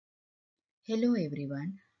Hello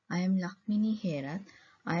everyone, I am Lakmini Herath.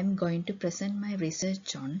 I am going to present my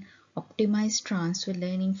research on optimized transfer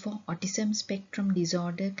learning for autism spectrum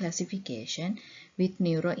disorder classification with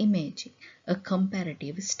neuroimaging, a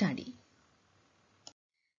comparative study.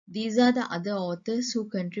 These are the other authors who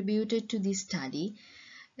contributed to this study.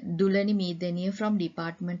 Dulani Medaniya from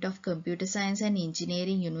Department of Computer Science and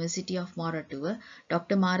Engineering, University of Moratuwa,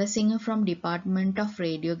 Dr. Marasinghe from Department of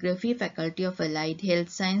Radiography, Faculty of Allied Health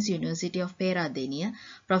Science, University of Peradeniya,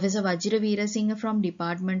 Professor Vajira Veerasinghe from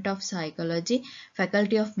Department of Psychology,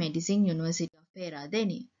 Faculty of Medicine, University of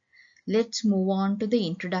Peradeniya. Let's move on to the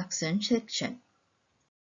introduction section.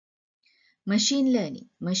 Machine learning.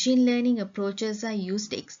 Machine learning approaches are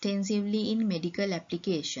used extensively in medical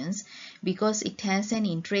applications because it has an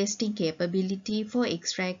interesting capability for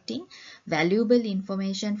extracting valuable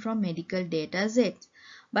information from medical data sets.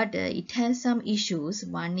 But it has some issues.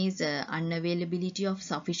 One is unavailability of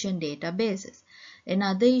sufficient databases.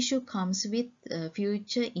 Another issue comes with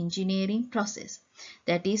future engineering process.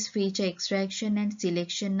 That is, feature extraction and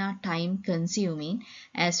selection are time consuming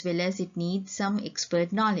as well as it needs some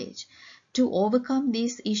expert knowledge. To overcome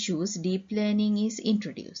these issues, deep learning is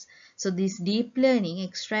introduced. So this deep learning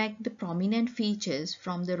extracts the prominent features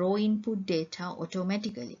from the raw input data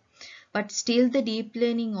automatically. But still the deep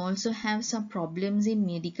learning also have some problems in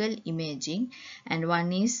medical imaging, and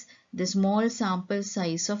one is the small sample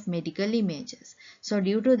size of medical images. So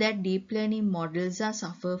due to that, deep learning models are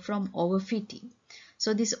suffer from overfitting.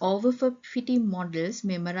 So these overfitting models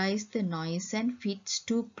memorize the noise and fits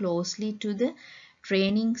too closely to the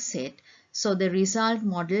training set. So the result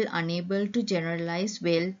model unable to generalize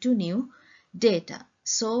well to new data.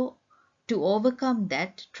 So to overcome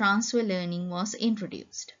that, transfer learning was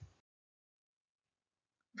introduced.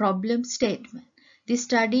 Problem statement. This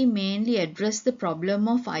study mainly addressed the problem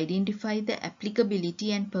of identifying the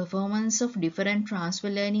applicability and performance of different transfer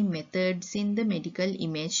learning methods in the medical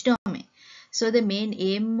image domain. So the main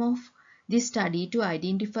aim of this study to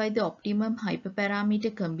identify the optimum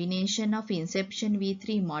hyperparameter combination of Inception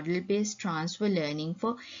V3 model-based transfer learning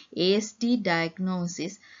for ASD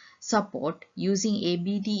diagnosis support using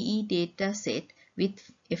ABDE dataset with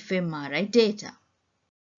fMRI data.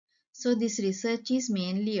 So this research is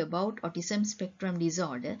mainly about autism spectrum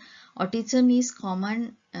disorder. Autism is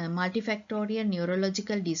common multifactorial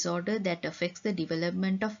neurological disorder that affects the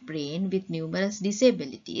development of brain with numerous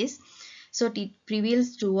disabilities. So it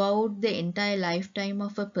prevails throughout the entire lifetime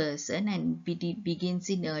of a person and begins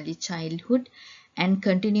in early childhood and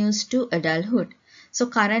continues to adulthood. So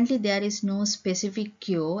currently there is no specific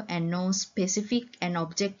cure and no specific and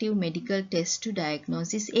objective medical test to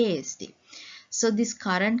diagnose ASD. So this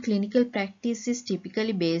current clinical practice is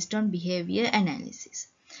typically based on behavior analysis.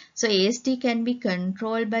 So ASD can be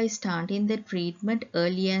controlled by starting the treatment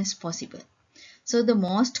early as possible. So the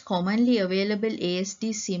most commonly available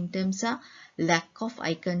ASD symptoms are lack of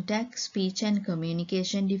eye contact, speech and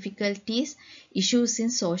communication difficulties, issues in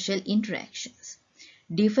social interactions.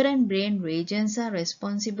 Different brain regions are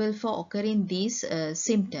responsible for occurring these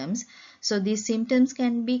symptoms. So these symptoms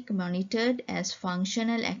can be monitored as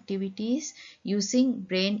functional activities using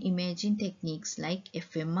brain imaging techniques like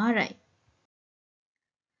fMRI.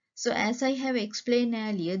 So as I have explained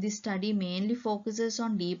earlier, this study mainly focuses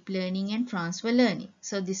on deep learning and transfer learning.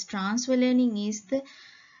 So this transfer learning is the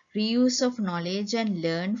reuse of knowledge and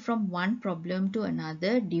learn from one problem to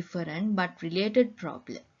another different but related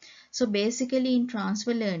problem. So basically in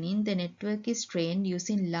transfer learning, the network is trained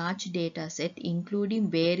using large data set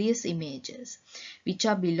including various images which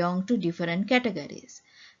are belong to different categories.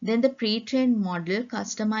 Then the pre-trained model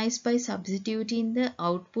customized by substituting the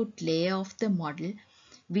output layer of the model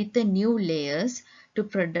with the new layers to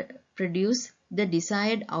produce the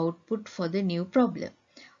desired output for the new problem.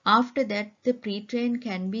 After that, the pre-trained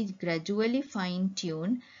can be gradually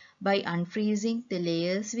fine-tuned by unfreezing the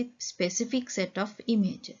layers with specific set of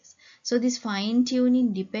images. So this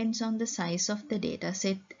fine-tuning depends on the size of the data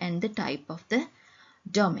set and the type of the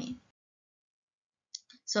domain.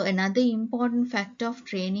 So another important factor of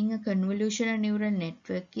training a convolutional neural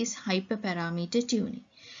network is hyperparameter tuning.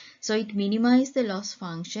 So it minimizes the loss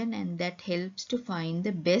function and that helps to find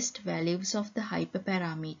the best values of the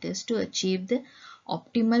hyperparameters to achieve the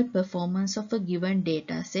optimal performance of a given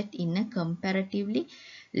data set in a comparatively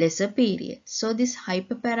lesser period. So these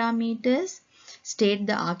hyperparameters state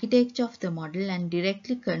the architecture of the model and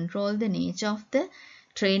directly control the nature of the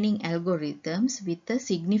training algorithms with a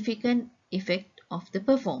significant effect of the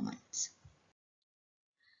performance.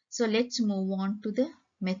 So let's move on to the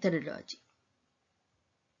methodology.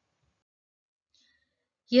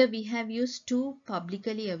 Here we have used two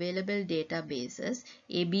publicly available databases,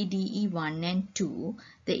 ABDE1 and 2.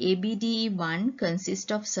 The ABDE1 consists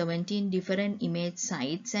of 17 different image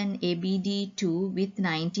sites and ABDE2 with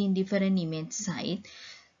 19 different image sites.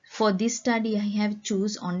 For this study, I have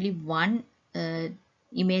chosen only one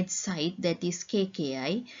image site, that is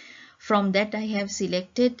KKI. From that, I have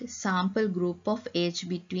selected sample group of age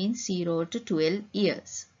between 0 to 12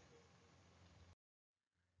 years.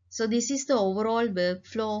 So this is the overall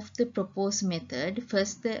workflow of the proposed method.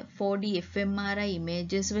 First, the 4D fMRI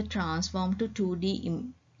images were transformed to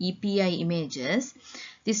 2D EPI images.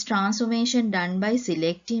 This transformation done by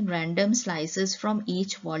selecting random slices from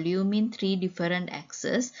each volume in three different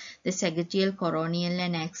axes, the sagittal, coronial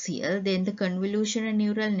and axial. Then the convolutional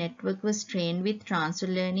neural network was trained with transfer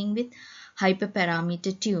learning with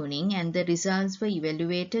hyperparameter tuning, and the results were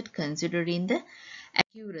evaluated considering the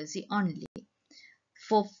accuracy only.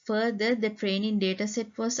 For further, the training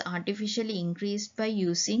dataset was artificially increased by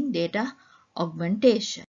using data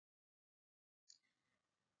augmentation.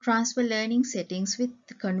 Transfer learning settings with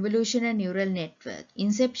convolutional neural network.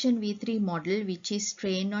 Inception V3 model, which is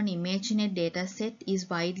trained on ImageNet dataset, is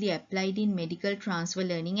widely applied in medical transfer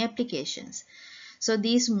learning applications. So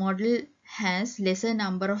this model has lesser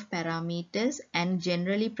number of parameters and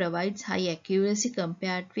generally provides high accuracy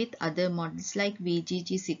compared with other models like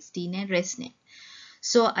VGG16 and ResNet.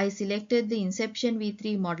 So I selected the Inception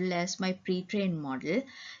V3 model as my pre-trained model.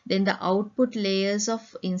 Then the output layers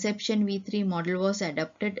of Inception V3 model was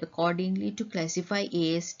adapted accordingly to classify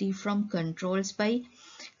ASD from controls by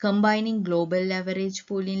combining global average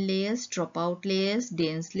pooling layers, dropout layers,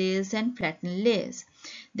 dense layers and flattened layers.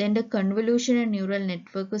 Then the convolutional neural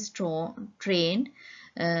network was trained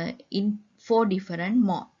in 4 different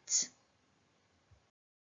modes.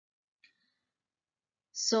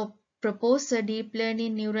 So proposed deep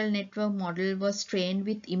learning neural network model was trained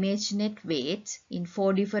with ImageNet weights in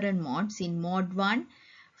 4 different modes. In mode 1,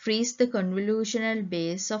 freeze the convolutional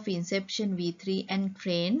base of Inception V3 and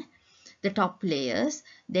train the top layers.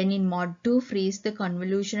 Then in mode 2, freeze the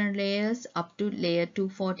convolutional layers up to layer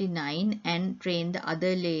 249 and train the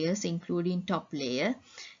other layers including top layer.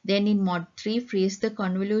 Then in mode 3, freeze the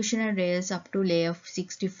convolutional layers up to layer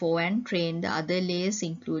 64 and train the other layers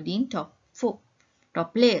including top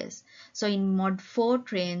layers. So in mode 4,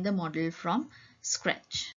 train the model from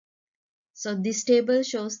scratch. So this table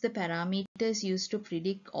shows the parameters used to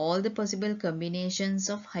predict all the possible combinations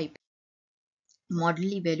of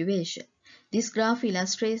model evaluation. This graph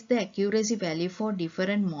illustrates the accuracy value for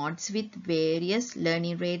different modes with various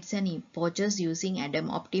learning rates and approaches using ADAM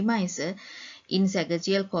optimizer in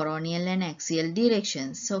sagittal, coronial and axial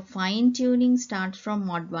directions. So fine tuning starts from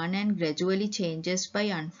mode 1 and gradually changes by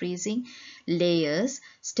unfreezing layers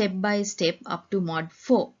step by step up to mode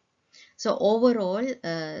 4. So overall,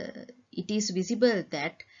 it is visible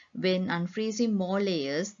that when unfreezing more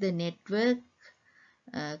layers, the network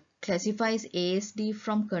classifies ASD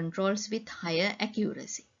from controls with higher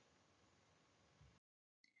accuracy.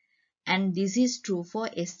 And this is true for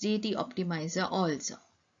SGD optimizer also.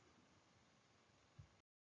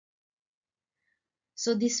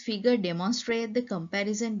 So this figure demonstrates the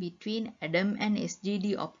comparison between ADAM and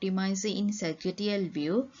SGD optimizer in sagittal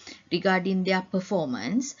view regarding their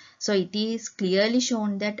performance. So it is clearly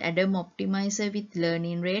shown that ADAM optimizer with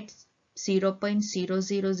learning rate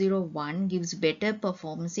 0.0001 gives better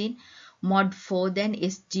performance in mod 4 than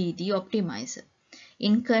SGD optimizer.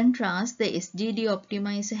 In contrast, the SGD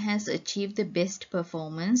optimizer has achieved the best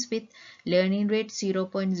performance with learning rate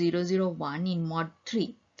 0.001 in mod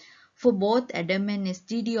 3. For both ADAM and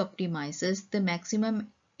SGD optimizers, the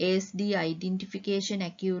maximum ASD identification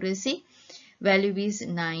accuracy value is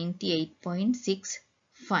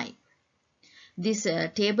 98.65. This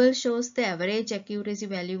table shows the average accuracy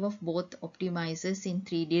value of both optimizers in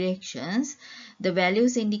 3 directions. The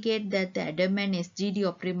values indicate that the ADAM and SGD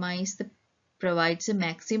optimizer provides a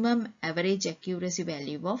maximum average accuracy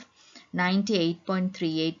value of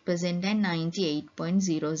 98.38% and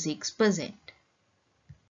 98.06%.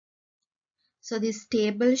 So this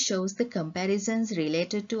table shows the comparisons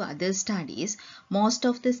related to other studies. Most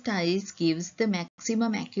of the studies gives the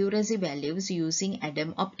maximum accuracy values using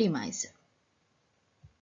ADAM optimizer.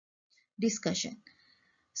 Discussion.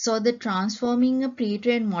 So the transforming a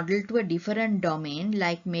pre-trained model to a different domain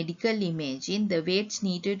like medical imaging, the weights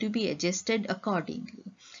needed to be adjusted accordingly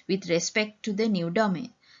with respect to the new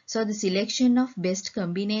domain. So the selection of best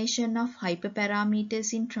combination of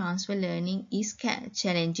hyperparameters in transfer learning is a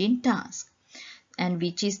challenging task, and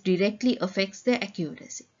which is directly affects the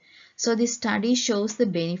accuracy. So this study shows the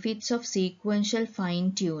benefits of sequential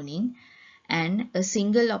fine-tuning and a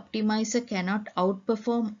single optimizer cannot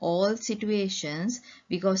outperform all situations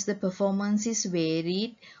because the performance is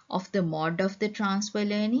varied of the mode of the transfer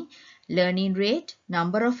learning, learning rate,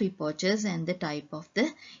 number of epochs, and the type of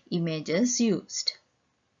the images used.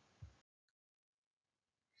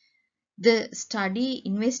 The study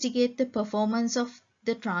investigates the performance of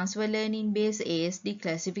the transfer learning based ASD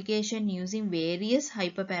classification using various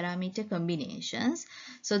hyperparameter combinations.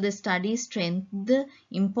 So the study strengthened the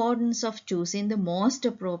importance of choosing the most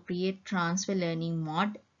appropriate transfer learning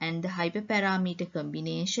mode and the hyperparameter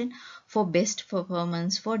combination for best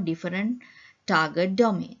performance for different target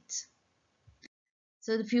domains.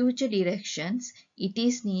 So the future directions, it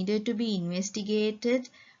is needed to be investigated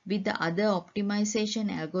with the other optimization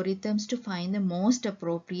algorithms to find the most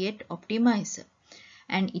appropriate optimizer.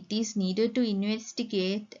 And it is needed to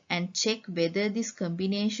investigate and check whether this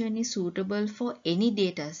combination is suitable for any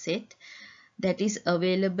data set that is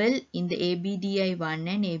available in the ABDI1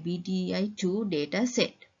 and ABDI2 data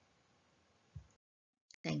set.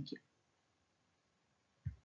 Thank you.